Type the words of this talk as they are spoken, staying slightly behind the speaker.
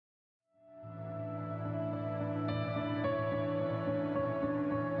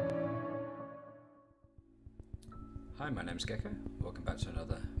Hi, my name's Gecko. Welcome back to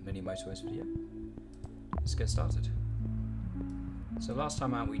another Mini Motorways video. Let's get started. So last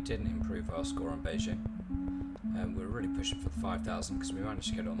time out we didn't improve our score on Beijing. We were really pushing for the 5,000 because we managed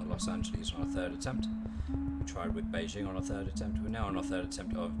to get it on the Los Angeles on our third attempt. We tried with Beijing on our third attempt. We're now on our third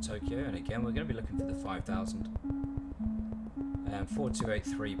attempt of Tokyo, and again we're going to be looking for the 5,000.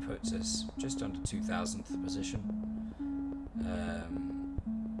 4283 puts us just under 2,000th position,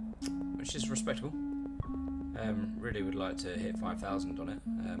 which is respectable. Really would like to hit 5,000 on it,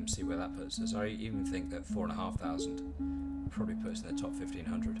 see where that puts us. I even think that 4,500 probably puts in the top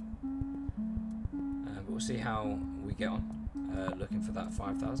 1,500. But we'll see how we get on, looking for that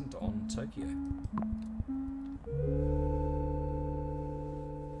 5,000 on Tokyo.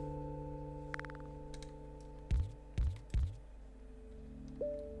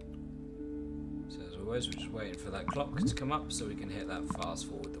 So as always, we're just waiting for that clock to come up so we can hit that fast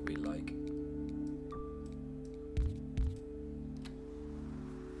forward that we like.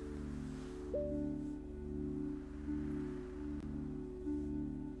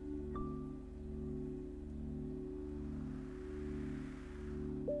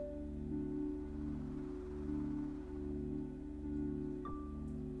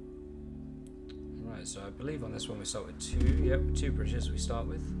 So I believe on this one we start with two bridges we start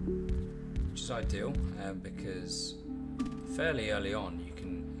with, which is ideal because fairly early on you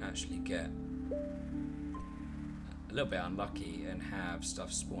can actually get a little bit unlucky and have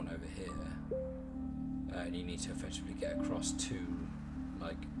stuff spawn over here, and you need to effectively get across two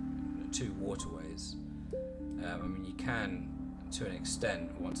waterways. I mean, you can, to an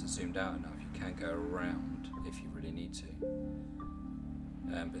extent, once it's zoomed out enough, you can go around if you really need to.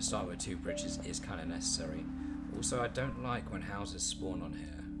 But starting with two bridges is kind of necessary. Also, I don't like when houses spawn on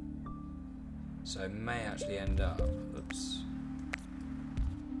here, so I may actually end up, oops,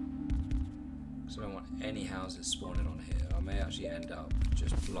 because I don't want any houses spawning on here. I may actually end up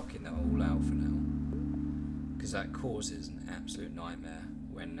just blocking that all out for now, because that causes an absolute nightmare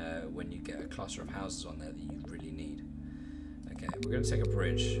when you get a cluster of houses on there that you really need. Okay, we're going to take a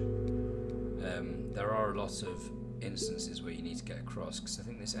bridge. There are a lot of instances where you need to get across, because I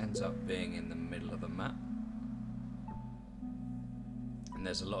think this ends up being in the middle of the map, and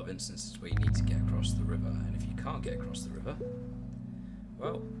there's a lot of instances where you need to get across the river, and if you can't get across the river,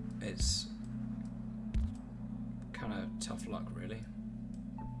 well, it's kind of tough luck really.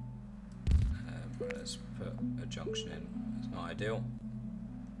 Right, let's put a junction in. It's not ideal.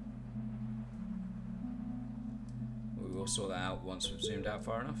 We will sort that out once we've zoomed out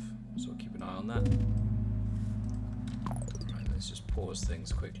far enough, so we'll keep an eye on that. Let's just pause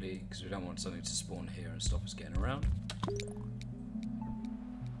things quickly because we don't want something to spawn here and stop us getting around.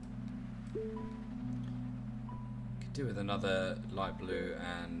 Could do with another light blue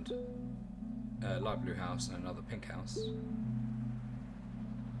and light blue house and another pink house.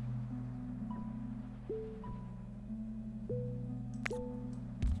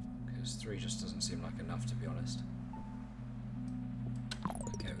 Because 3 just doesn't seem like enough, to be honest.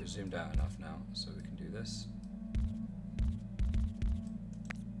 Okay, we've zoomed out enough now, so we can do this.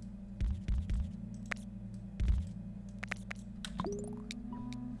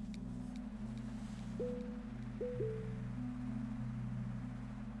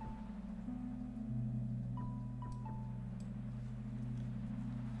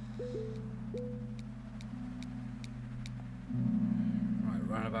 Right,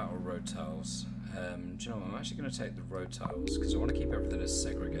 roundabout or road tiles. Do you know what? I'm actually going to take the road tiles because I want to keep everything as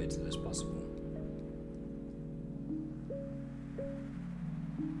segregated as possible.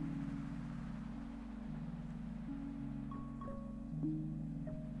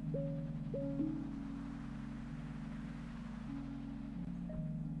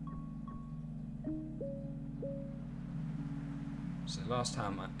 So last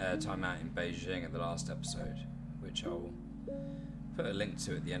time out in Beijing at the last episode, which I'll put a link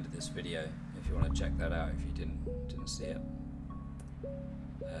to at the end of this video if you want to check that out if you didn't see it.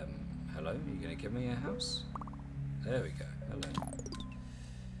 Hello, are you going to give me a house? There we go, hello.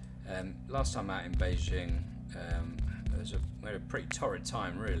 Last time out in Beijing, we had a pretty torrid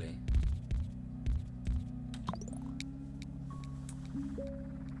time really.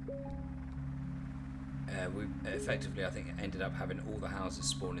 We effectively, I think, ended up having all the houses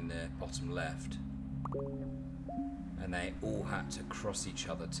spawn in the bottom left, and they all had to cross each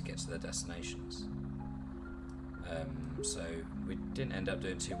other to get to their destinations. So we didn't end up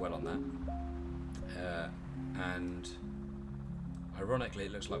doing too well on that, and ironically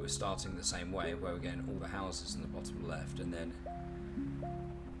it looks like we're starting the same way, where we're getting all the houses in the bottom left, and then the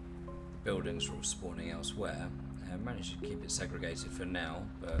buildings are all spawning elsewhere. Managed to keep it segregated for now,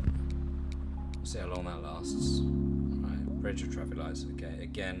 but we'll see how long that lasts. Bridge of traffic lights. Okay,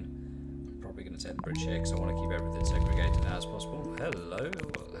 again, I'm probably going to take the bridge here because I want to keep everything segregated as possible. Hello,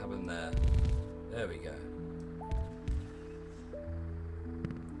 what happened there? There we go.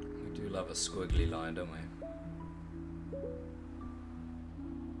 We do love a squiggly line, don't we?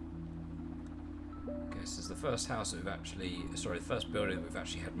 Okay, so this is the first house that we've actually, sorry, the first building that we've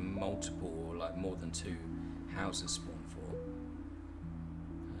actually had multiple, like more than 2 houses spawn for.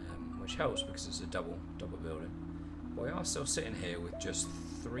 Which helps because it's a double building. But we are still sitting here with just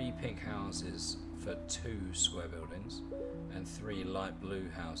 3 pink houses for 2 square buildings and 3 light blue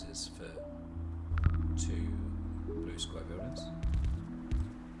houses for 2 blue square buildings.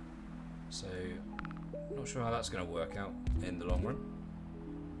 So, not sure how that's going to work out in the long run.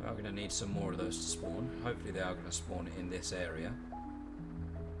 We are going to need some more of those to spawn. Hopefully they are going to spawn in this area.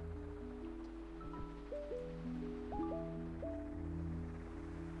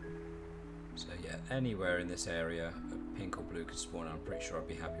 So yeah, anywhere in this area, pink or blue could spawn. I'm pretty sure I'd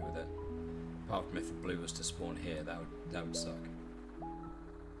be happy with it. Apart from if a blue was to spawn here, that would suck.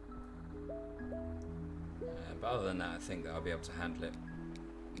 But other than that, I think that I'll be able to handle it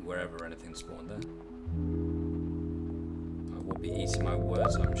wherever anything spawned there. I will be eating my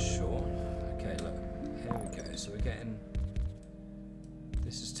words, I'm sure. Okay, look, here we go. So we're getting...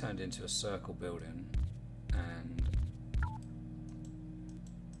 This has turned into a circle building, and...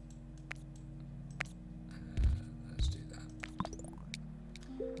 let's do that.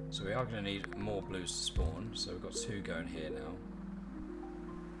 So we are going to need more blues to spawn, so we've got 2 going here now.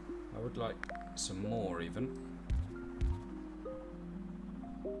 I would like some more even.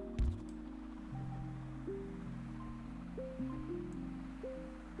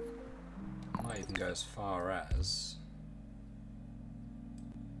 I might even go as far as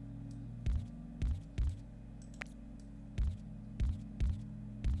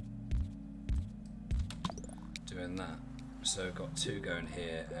doing that. So we've got 2 going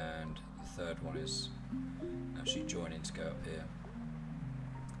here, and the third one is actually joining to go up here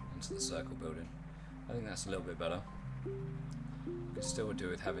into the circle building. I think that's a little bit better. We could still do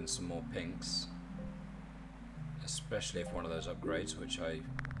with having some more pinks, especially if one of those upgrades, which I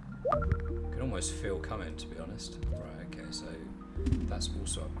can almost feel coming, to be honest. Right, okay, so that's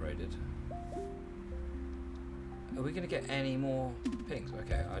also upgraded. Are we going to get any more pinks?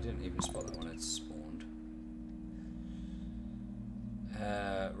 Okay, I didn't even spot that one had spawned.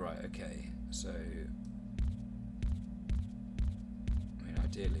 Right, okay, so I mean,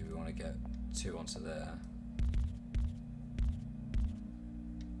 ideally we want to get 2 onto there.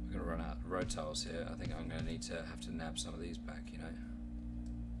 We're going to run out of road tiles here. I think I'm going to have to nab some of these back, you know.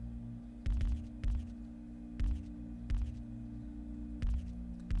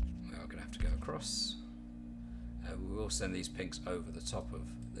 We are going to have to go across. We will send these pinks over the top of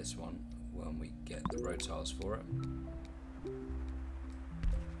this one when we get the road tiles for it.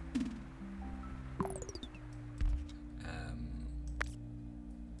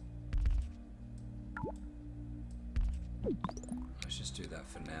 Let's just do that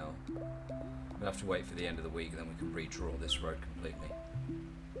for now. We'll have to wait for the end of the week, then we can redraw this road completely.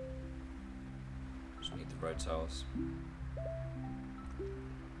 Just need the road tiles.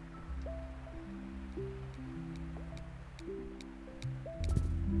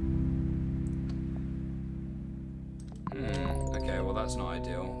 Okay, well that's not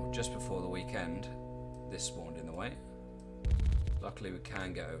ideal. Just before the weekend, this spawned in the way. Luckily we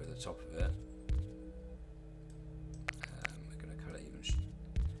can get over the top of it. We're going to cut it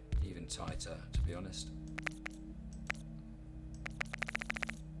even tighter, to be honest.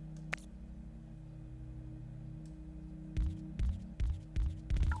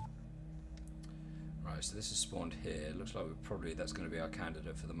 Right, so this is spawned here. Looks like that's going to be our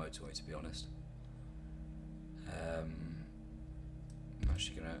candidate for the motorway, to be honest. I'm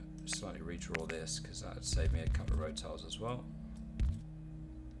actually going to slightly redraw this because that would save me a couple of road tiles as well.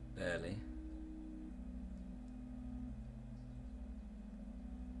 Barely.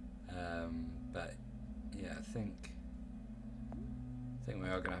 But yeah, I think we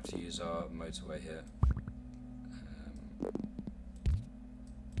are going to have to use our motorway here.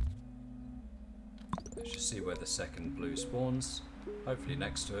 Let's just see where the second blue spawns. Hopefully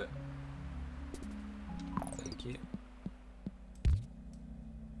next to it. Thank you.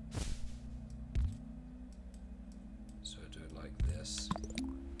 So do it like this.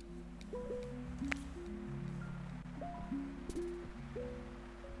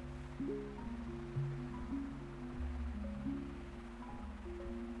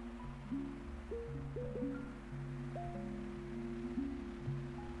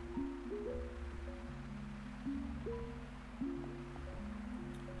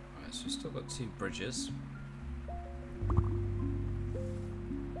 Right, so we've still got 2 bridges.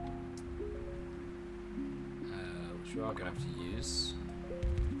 we are going to have to use.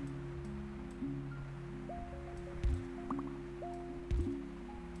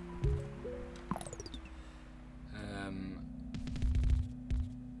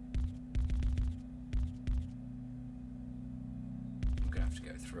 We're going to have to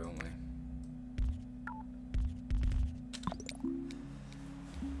go through, aren't we?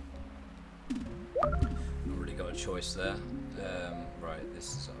 Not really got a choice there. Right,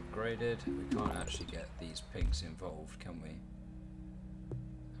 this is upgraded. We can't actually get these pinks involved, can we?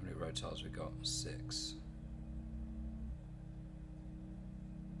 How many road tiles we got? 6.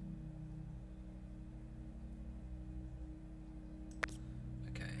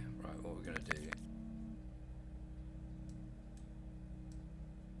 Okay, right, what we're going to do.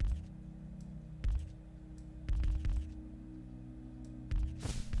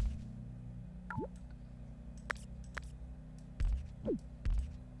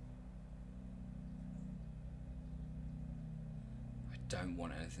 Don't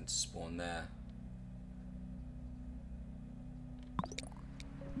want anything to spawn there.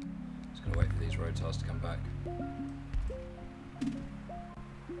 Just gonna wait for these road tiles to come back.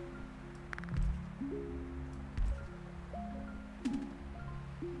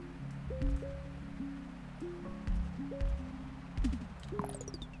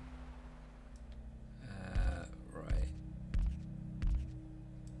 Right.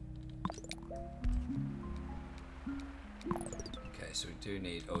 So we do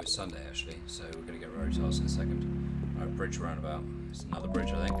need, oh it's Sunday actually, so we're going to get road tiles in a second. Alright, bridge roundabout. It's another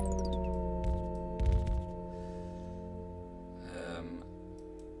bridge I think.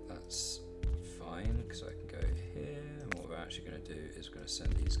 That's fine, because I can go here, and what we're actually going to do is we're going to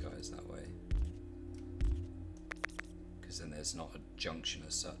send these guys that way. Because then there's not a junction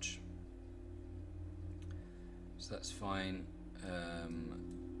as such. So that's fine.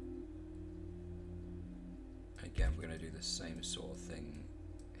 Again, we're going to do the same sort of thing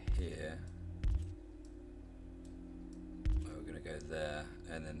here. We're going to go there,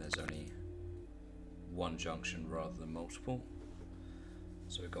 and then there's only one junction rather than multiple.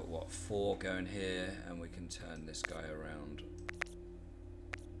 So we've got what, 4 going here, and we can turn this guy around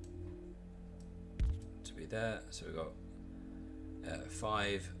to be there. So we've got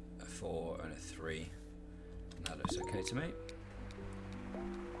 5, a 4, and a 3. And that looks okay to me.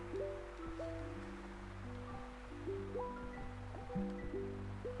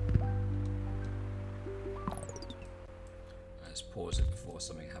 Let's pause it before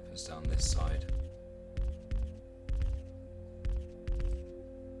something happens down this side.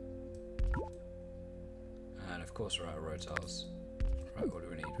 And of course we're out of road tiles. Right, what do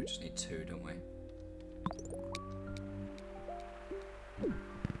we need? We just need 2, don't we? Right,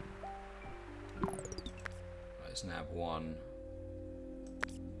 let's nab 1.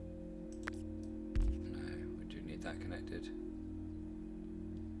 No, we do need that connected.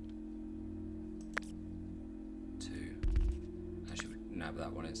 2. Actually, we nab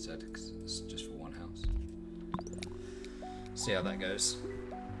that one instead because it's just for one house. See how that goes.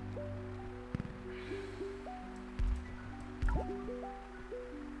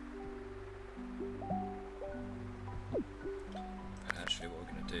 And actually, what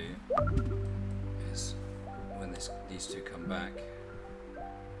we're going to do is when these 2 come back.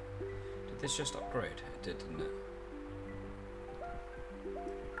 Did this just upgrade? It did, didn't it?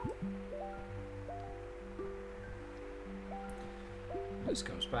 This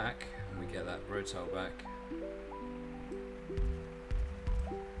comes back, and we get that road tile back.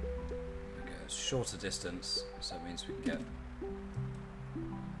 Okay, it's shorter distance, so that means we can get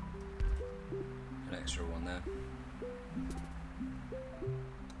an extra one there.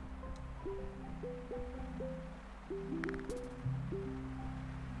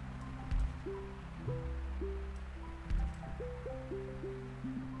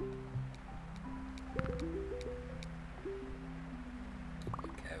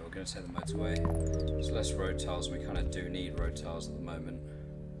 We're going to take the motorway. There's less road tiles, and we kind of do need road tiles at the moment.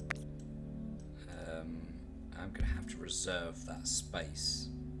 I'm going to have to reserve that space,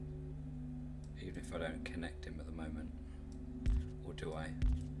 even if I don't connect him at the moment. Or do I?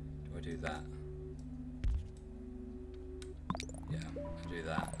 Do I do that? Yeah, I do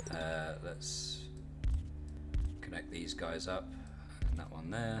that. Let's connect these guys up, and that one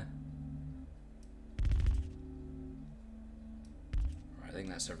there. I think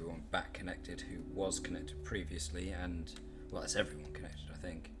that's everyone back connected who was connected previously, and well, that's everyone connected, I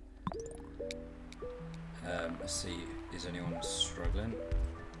think. Let's see, is anyone struggling?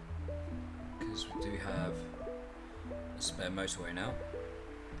 Because we do have a spare motorway now.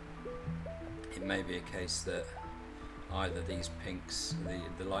 It may be a case that either these pinks,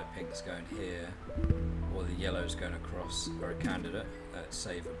 the light pinks going here, or the yellow's going across, or a candidate.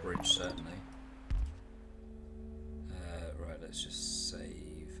 Save a bridge, certainly. Right, let's just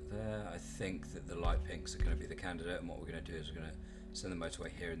save there. I think that the light pinks are going to be the candidate, and what we're going to do is we're going to send the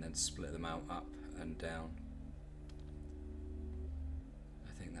motorway here and then split them out up and down.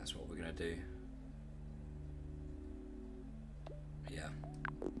 I think that's what we're going to do. Yeah.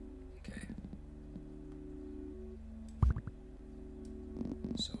 Okay.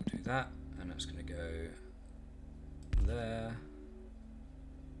 So we'll do that, and that's going to go there.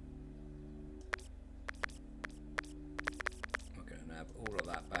 We're going to nab all of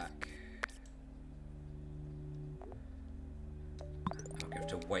that back. I'm going to have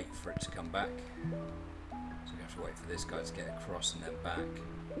to wait for it to come back. So we're going to have to wait for this guy to get across and then back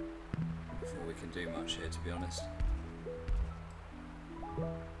before we can do much here, to be honest.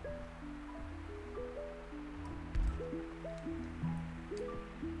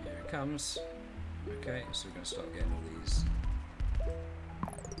 Here it comes. Okay, so we're going to start getting all these.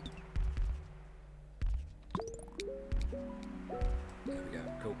 There we go,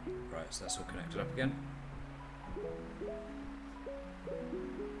 cool. Right, so that's all connected up again.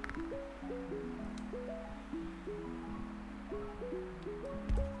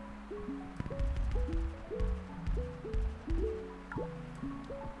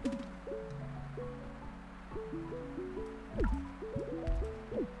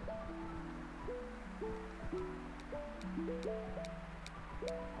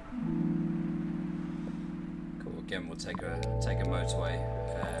 Cool. Again, we'll take a motorway.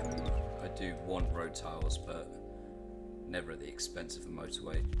 I do want road tiles, but never at the expense of a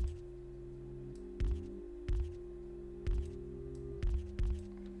motorway.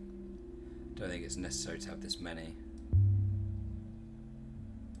 Don't think it's necessary to have this many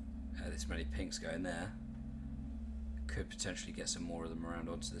pinks going there. Could potentially get some more of them around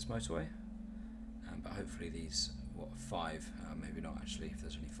onto this motorway, but hopefully these, what, 5? Maybe not actually, if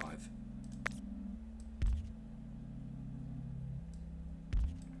there's only 5.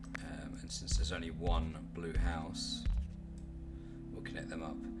 And since there's only one blue house, we'll connect them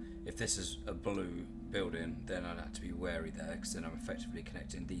up. If this is a blue building, then I'd have to be wary there, because then I'm effectively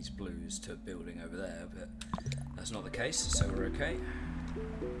connecting these blues to a building over there, but that's not the case, so we're okay.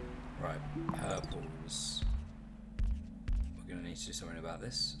 Right, purples. We're going to need to do something about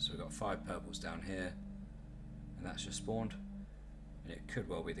this. So we've got 5 purples down here, and that's just spawned. And it could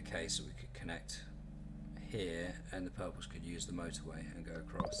well be the case that we could connect here, and the purples could use the motorway and go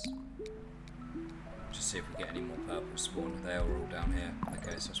across. Just see if we get any more purples spawned. They are all down here.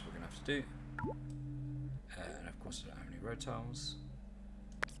 Okay, so that's what we're going to have to do. And of course I don't have any road tiles.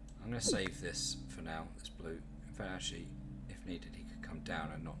 I'm going to save this for now, this blue. In fact, actually, if needed, he could come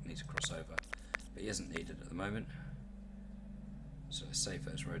down and not need to cross over. But he isn't needed at the moment. So let's save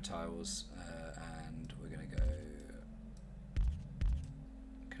those road tiles, and we're going to go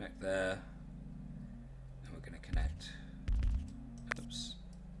connect there, and we're going to connect, oops,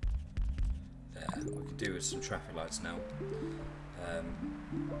 there. We can do with some traffic lights now.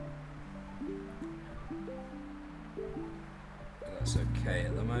 That's okay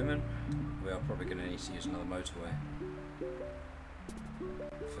at the moment. We are probably going to need to use another motorway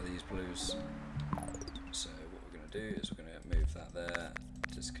for these blues. So what we're going to do is we're going to move that there,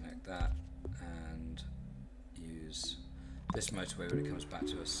 disconnect that, and use this motorway when it comes back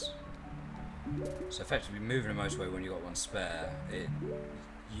to us. So effectively moving a motorway when you've got one spare, it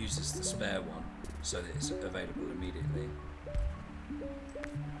uses the spare one so that it's available immediately.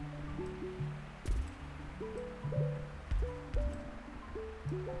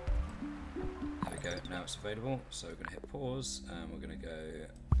 There we go, now it's available, so we're going to hit pause, and we're going to go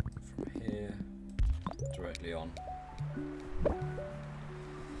from here directly on.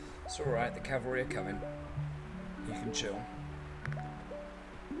 It's alright, the cavalry are coming. You can chill.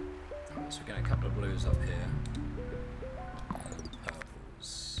 Right, so we're getting a couple of blues up here. And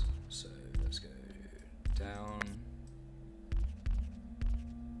purples. So let's go down.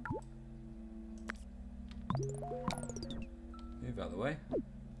 Move out of the way.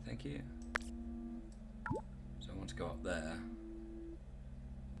 Thank you. So I want to go up there.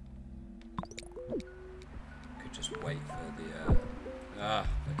 Could just wait for the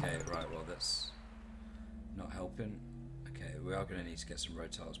okay, right, well that's not helping. Okay, we are going to need to get some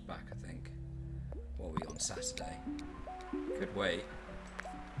road tiles back, I think. What are we on, Saturday? Could wait.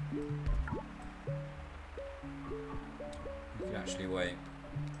 We could actually wait.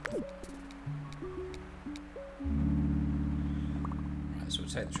 Right, so we'll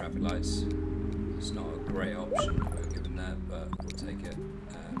take the traffic lights. It's not a great option that we're given there, but we'll take it.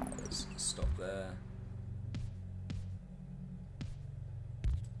 Let's stop there.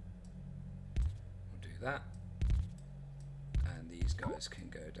 that. And these guys can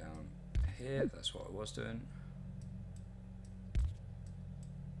go down here. That's what I was doing.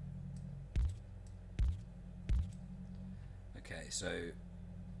 Okay, so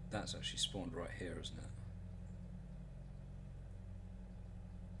that's actually spawned right here, isn't it?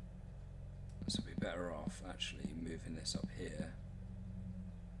 So we'd be better off actually moving this up here.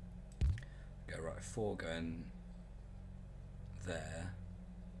 Go right 4 going there.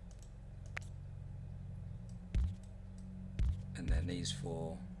 And then these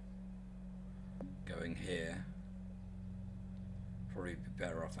 4 going here. Probably be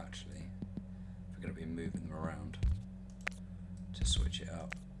better off actually if we're going to be moving them around to switch it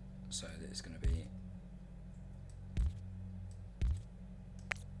up so that it's going to be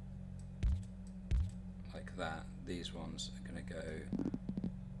like that. These ones are going to go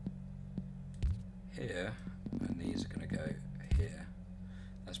here and these are going to go here.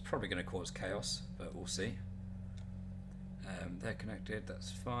 That's probably going to cause chaos, but we'll see. They're connected, that's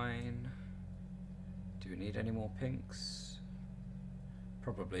fine. Do we need any more pinks?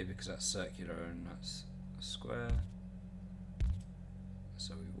 Probably, because that's circular and that's a square.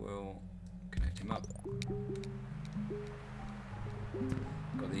 So we will connect him up.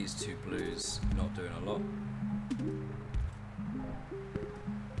 Got these 2 blues not doing a lot.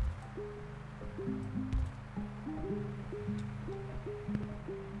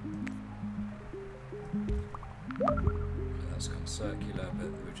 That's gone circular,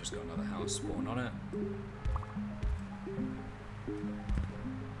 but we've just got another house spawn on it.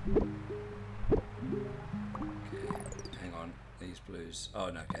 Okay, hang on, these blues.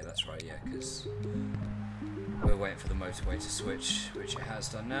 Oh no, okay, that's right, yeah, because we're waiting for the motorway to switch, which it has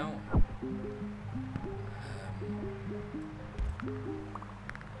done now.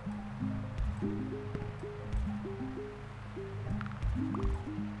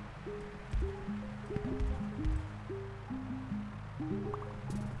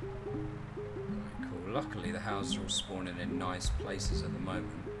 Luckily the houses are all spawning in nice places at the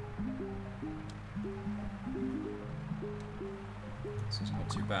moment, so it's not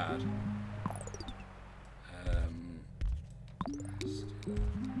too bad. Let's do that.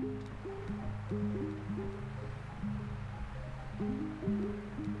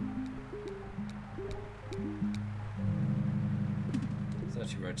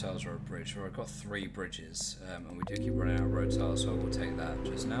 30 road tiles or a bridge. Well, I've got 3 bridges, and we do keep running out of road tiles, so I will take that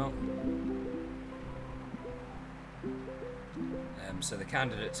just now. So the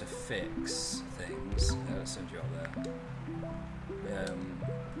candidate to fix things, let's send you up there.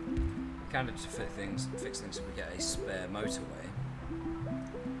 Candidate to fix things if we get a spare motorway.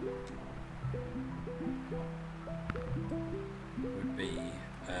 Would be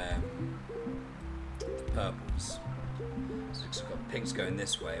the purples. So we've got the pinks going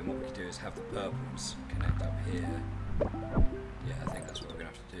this way, and what we could do is have the purples connect up here. Yeah, I think that's what we're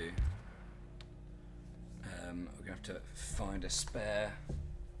going to have to do. We're going to have to find a spare.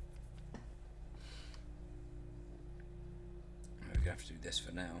 We're going to have to do this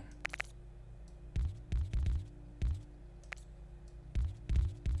for now.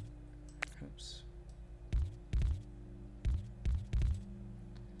 Oops.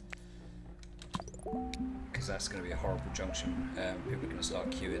 Because that's going to be a horrible junction. People are going to start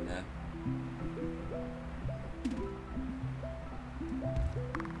queuing there.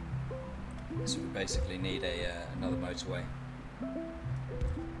 So we basically need another motorway.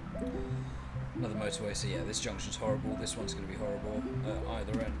 Another motorway, so yeah, this junction's horrible, this one's going to be horrible at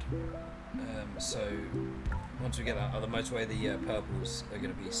either end. So once we get that other motorway, the purples are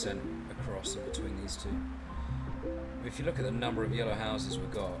going to be sent across in between these 2. If you look at the number of yellow houses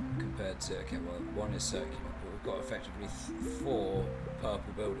we've got compared to, okay, well, one is circular, but we've got effectively 4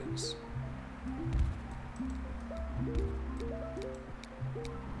 purple buildings.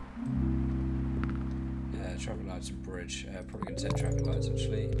 Traffic lights and bridge. Probably going to take traffic lights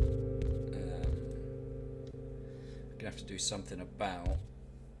actually. Going to have to do something about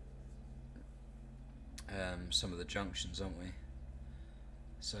some of the junctions, aren't we?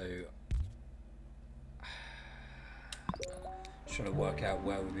 So, trying to work out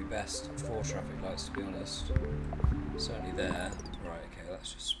where would be best for traffic lights, to be honest. Certainly there. Right, okay,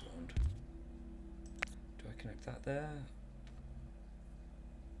 that's just spawned. Do I connect that there?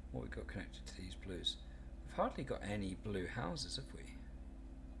 What we got connected to these blues? We've hardly got any blue houses, have we?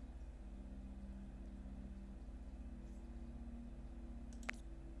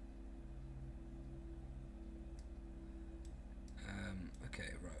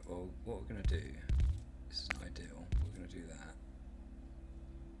 Okay, right, well, what we're going to do, this is ideal, we're going to do that,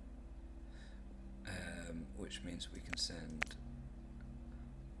 which means we can send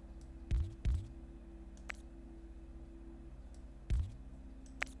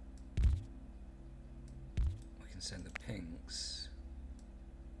can send the pinks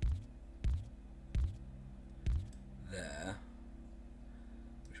there,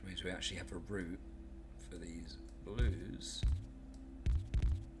 which means we actually have a route for these blues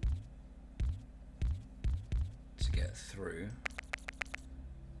to get through.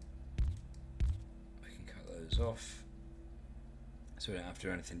 We can cut those off, so we don't have to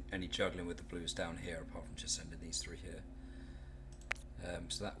do any juggling with the blues down here, apart from just sending these through here.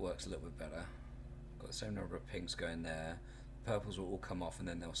 So that works a little bit better. Got the same number of pinks going there. Purples will all come off and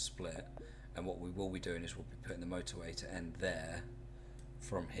then they'll split. And what we will be doing is we'll be putting the motorway to end there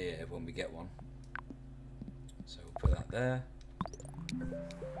from here when we get one. So we'll put that there.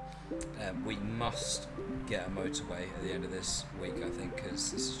 We must get a motorway at the end of this week, I think,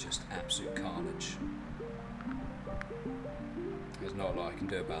 because this is just absolute carnage. There's not a lot I can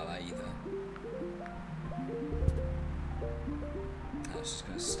do about that either. It's just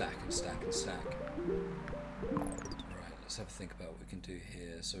going to stack and stack and stack. Right, let's have a think about what we can do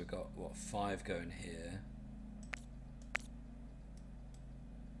here. So we've got, what, 5 going here.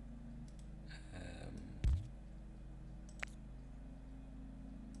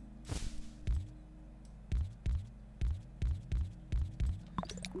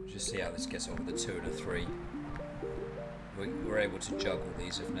 Just see how this gets on with a 2 and a 3. We're able to juggle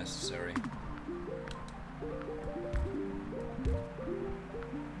these if necessary.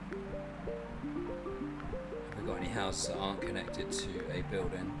 Houses that aren't connected to a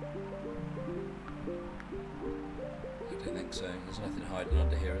building. I don't think so. There's nothing hiding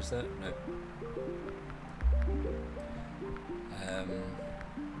under here, is there? Nope.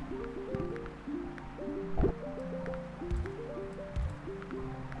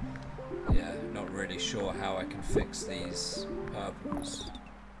 Yeah, not really sure how I can fix these purples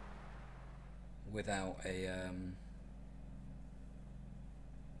without a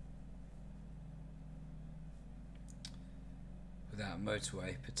without a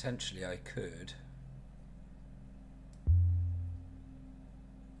motorway. Potentially I could.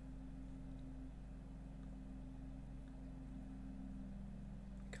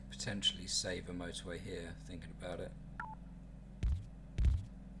 Potentially save a motorway here, thinking about it.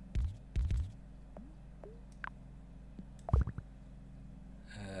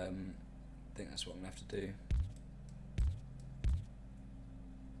 I think that's what I'm going to have to do.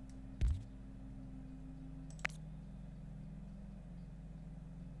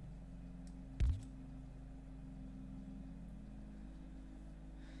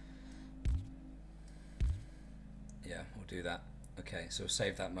 Yeah, we'll do that. Okay, so we'll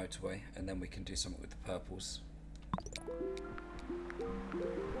save that motorway and then we can do something with the purples.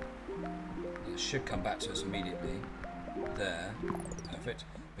 It should come back to us immediately. There. Perfect.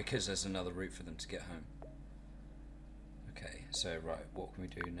 Because there's another route for them to get home. Okay, so right, what can we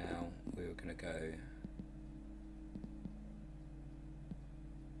do now? We're going to go...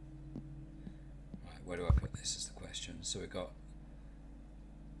 Right, where do I put this is the question. So we've got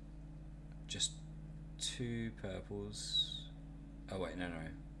just 2 purples. Oh wait, no.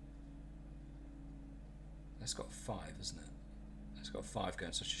 That's got 5, isn't it? It's got 5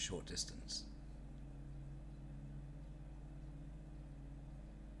 going such a short distance.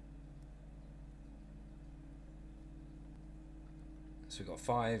 So we've got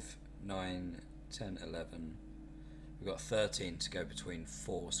 5, 9, 10, 11. We've got 13 to go between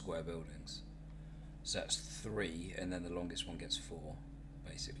 4 square buildings. So that's 3, and then the longest one gets 4,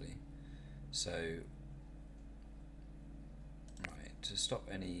 basically. So, right, to stop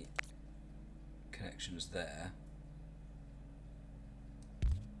any connections there,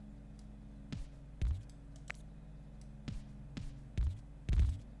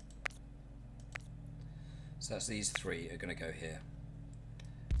 so that's these 3 are going to go here.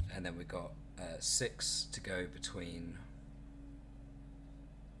 And then we've got 6 to go between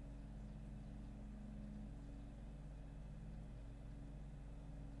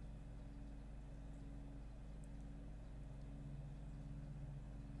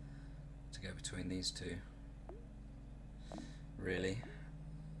these 2. Really?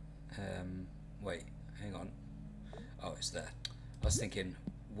 Wait, hang on. Oh, it's there. I was thinking,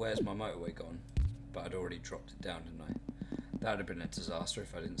 where's my motorway gone? But I'd already dropped it down, didn't I? That would have been a disaster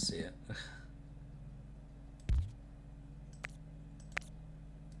if I didn't see it.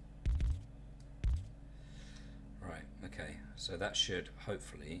 Right, okay, so that should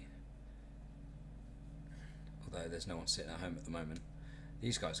hopefully, although there's no one sitting at home at the moment,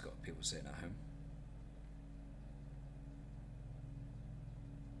 these guys have got people sitting at home.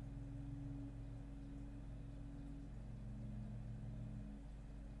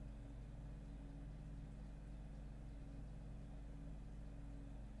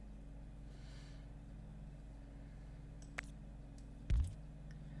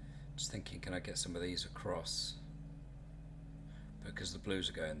 was thinking, can I get some of these across? Because the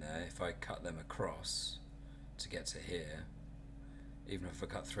blues are going there, if I cut them across to get to here, even if I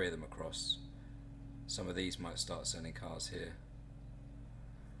cut 3 of them across, some of these might start sending cars here.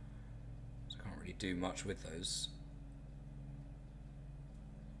 So I can't really do much with those.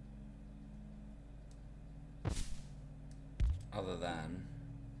 Other than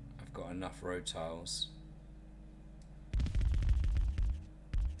I've got enough road tiles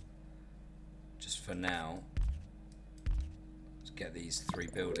just for now to get these 3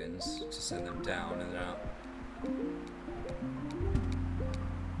 buildings, to send them down and then out.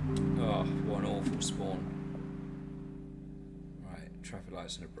 Oh, what an awful spawn. Right, traffic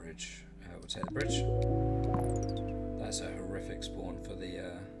lights and a bridge. We'll take the bridge. That's a horrific spawn for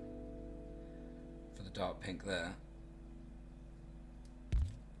the dark pink there.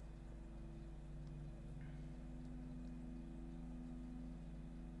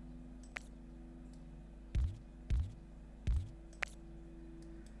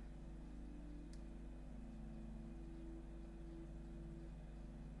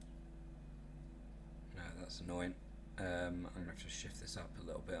 Annoying. I'm going to have to shift this up a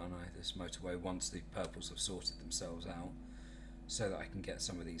little bit, aren't I? This motorway, once the purples have sorted themselves out, so that I can get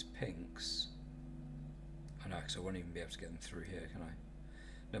some of these pinks. Oh no, because I won't even be able to get them through here, can I?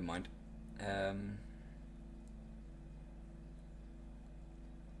 Never mind. If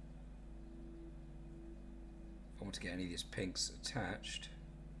I want to get any of these pinks attached,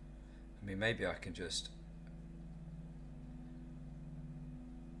 I mean, maybe I can just...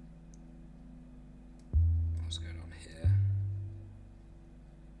 What's going on here?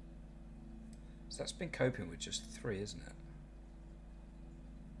 So that's been coping with just 3, isn't it?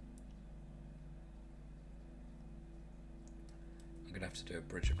 I'm gonna have to do a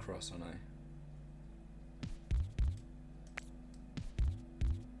bridge across, aren't I?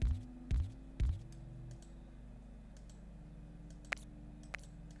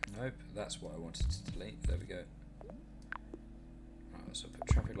 Nope, that's what I wanted to delete. There we go. Right, so put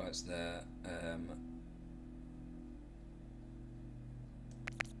traffic lights there.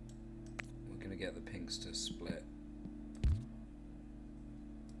 We're going to get the pinks to split.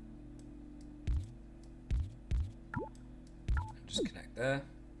 And just connect there.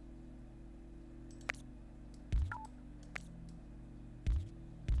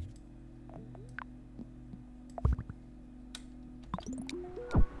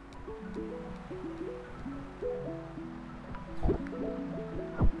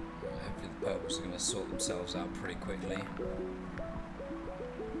 Sort themselves out pretty quickly.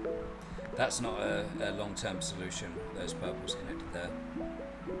 That's not a long-term solution, those purples connected there.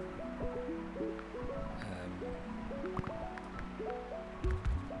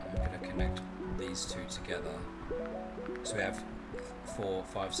 I'm going to connect these 2 together. So we have 4,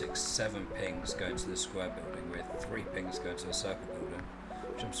 5, 6, 7 pings going to the square building with 3 pings going to a circle building,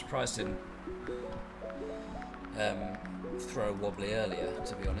 which I'm surprised didn't throw wobbly earlier,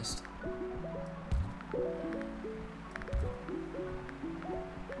 to be honest.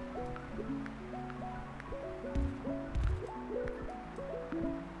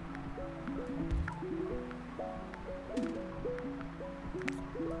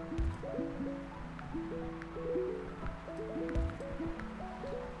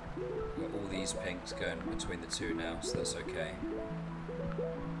 Got all these pinks going between the 2 now, so that's okay.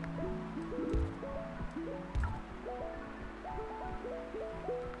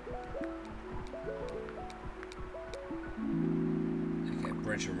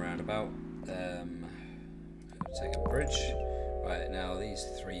 Bridge and roundabout. Take a bridge. Right, now these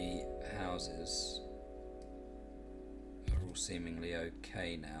 3 houses are all seemingly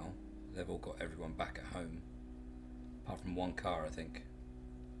okay now. They've all got everyone back at home, apart from 1 car, I think.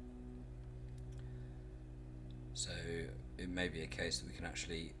 So it may be a case that we can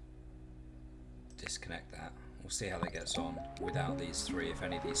actually disconnect that. We'll see how that gets on without these 3, if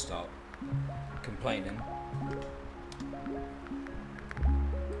any of these start complaining.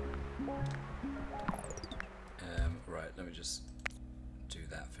 Right, let me just do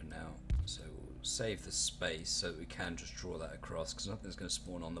that for now. So we'll save the space so that we can just draw that across, because nothing's going to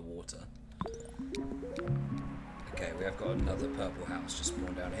spawn on the water. Okay, we have got another purple house just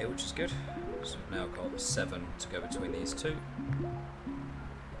spawned down here, which is good. So we've now got 7 to go between these 2.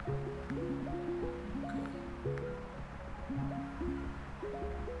 Cool.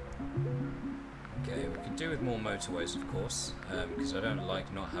 Okay, we can do with more motorways, of course, because I don't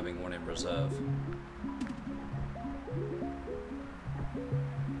like not having one in reserve.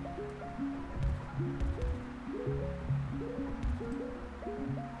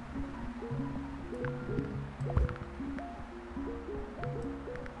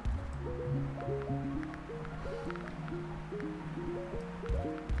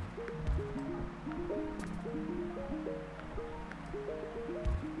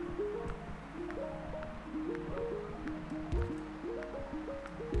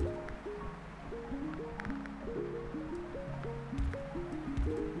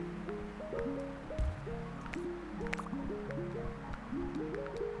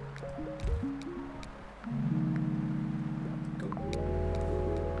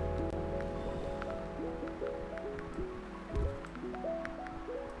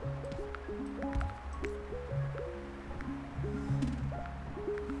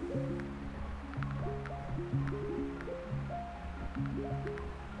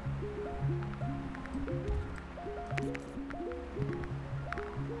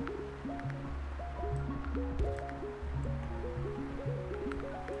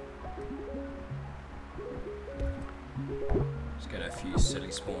 few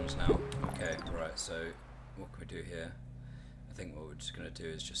silly spawns now. Okay, right, so what can we do here? I think what we're just going to do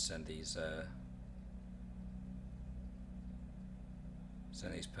is just send these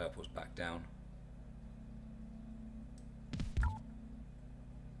purples back down.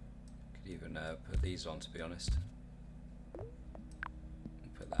 Could even put these on, to be honest.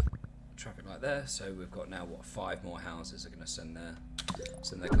 Put that traffic light there, so we've got now what, 5 more houses are going to send their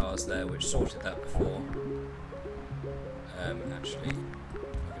cars there, which sorted that before. Actually,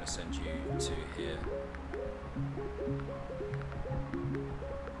 I'm going to send you to here.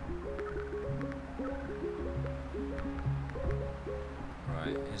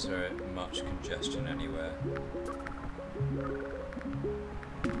 Right, is there much congestion anywhere?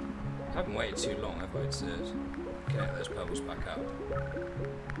 I haven't waited too long, have I, to get those purples back up?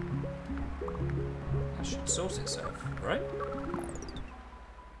 That should sort itself, right?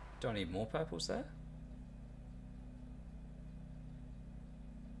 Do I need more purples there?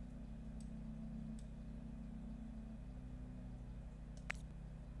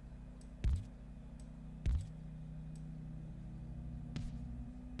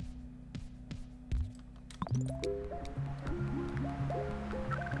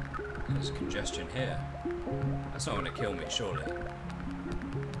 There's congestion here. That's not going to kill me, surely.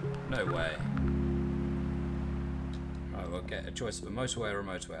 No way. Right, we'll get a choice of a motorway or a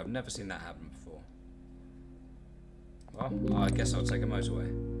motorway. I've never seen that happen before. Well, I guess I'll take a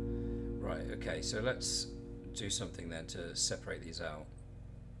motorway. Right, okay, so let's do something then to separate these out.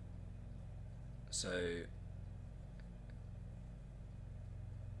 So...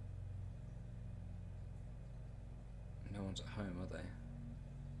 no one's at home, are they?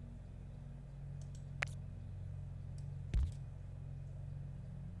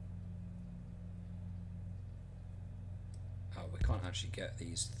 Oh, we can't actually get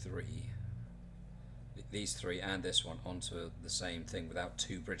these three and this one onto the same thing without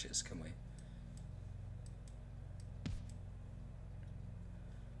 2 bridges, can we?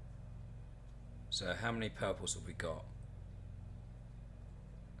 So how many purples have we got?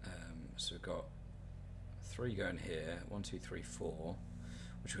 So we've got 3 going here, 1, 2, 3, 4,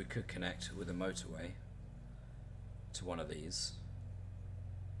 which we could connect with a motorway to one of these.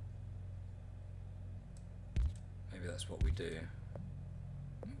 Maybe that's what we do.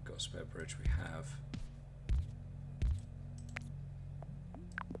 We've got a spare bridge, we have.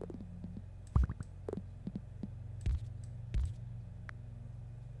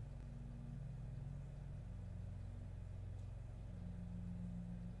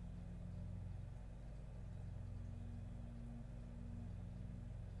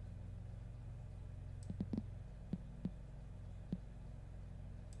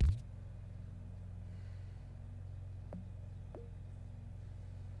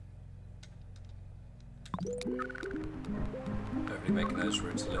 Hopefully making those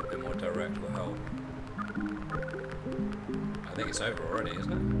routes a little bit more direct will help. I think it's over already,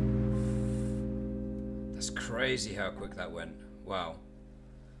 isn't it? That's crazy how quick that went. Wow.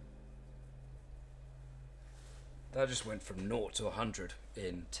 That just went from 0 to 100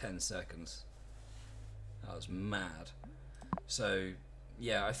 in 10 seconds. That was mad. So,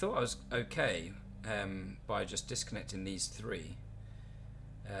 yeah, I thought I was okay by just disconnecting these 3.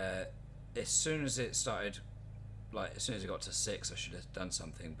 As soon as it started, like as soon as it got to 6, I should have done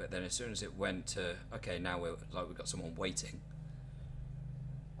something. But then as soon as it went to, okay, now we've got someone waiting,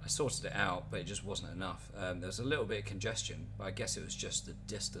 I sorted it out, but it just wasn't enough. There was a little bit of congestion, but I guess it was just the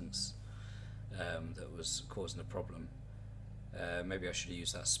distance that was causing the problem. Maybe I should have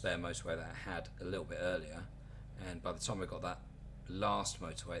used that spare motorway that I had a little bit earlier, and by the time I got that last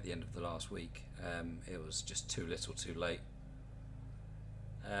motorway at the end of the last week, it was just too little too late.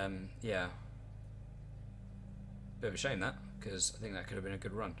 Yeah, bit of a shame that, because I think that could have been a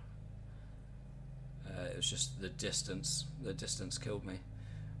good run. It was just the distance killed me.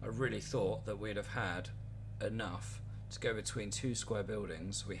 I really thought that we'd have had enough to go between 2 square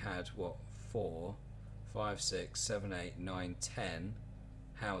buildings. We had what, 4, 5, 6, 7, 8, 9, 10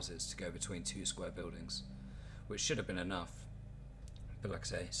 houses to go between 2 square buildings, which should have been enough. But like I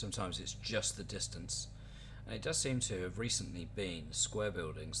say, sometimes it's just the distance. And it does seem to have recently been square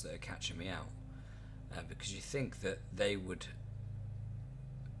buildings that are catching me out, because you think that they would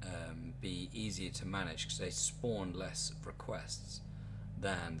be easier to manage because they spawn less requests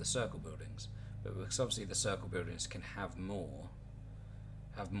than the circle buildings. But because obviously the circle buildings can have more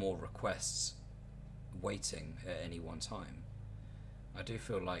requests waiting at any one time, I do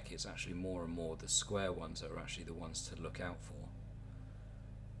feel like it's actually more and more the square ones that are actually the ones to look out for.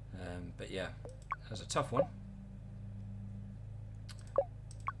 But yeah, that was a tough one.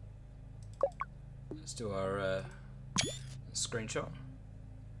 Let's do our screenshot.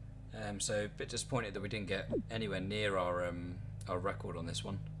 So a bit disappointed that we didn't get anywhere near our record on this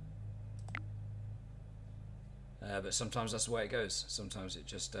one. But sometimes that's the way it goes. Sometimes it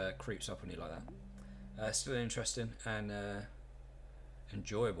just creeps up on you like that. Still an interesting and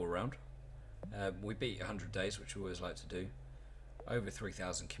enjoyable round. We beat 100 days, which we always like to do. Over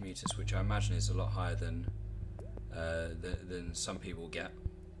 3,000 commuters, which I imagine is a lot higher than some people get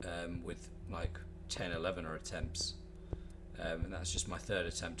with like 10, 11 or attempts. And that's just my third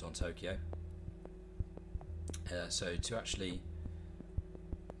attempt on Tokyo. So to actually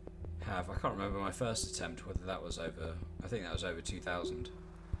have, I can't remember my first attempt, whether that was over, I think that was over 2,000.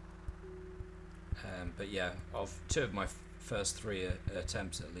 But yeah, of two of my first three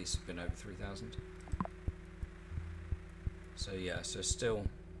attempts at least have been over 3,000. So yeah, so still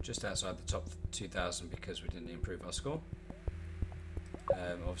just outside the top 2,000 because we didn't improve our score.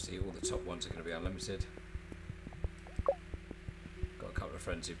 Obviously all the top ones are going to be unlimited. Got a couple of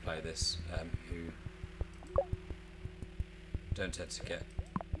friends who play this who don't tend to get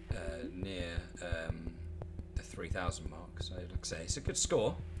near the 3,000 mark. So like I say, it's a good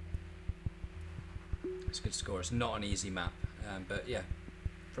score. It's a good score. It's not an easy map, but yeah,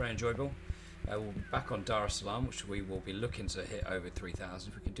 very enjoyable. We'll be back on Dar es Salaam, which we will be looking to hit over 3,000.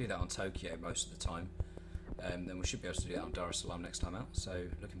 If we can do that on Tokyo most of the time, then we should be able to do that on Dar es Salaam next time out. So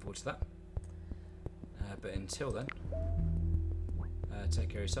looking forward to that. But until then, take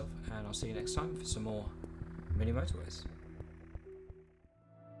care of yourself, and I'll see you next time for some more Mini Motorways.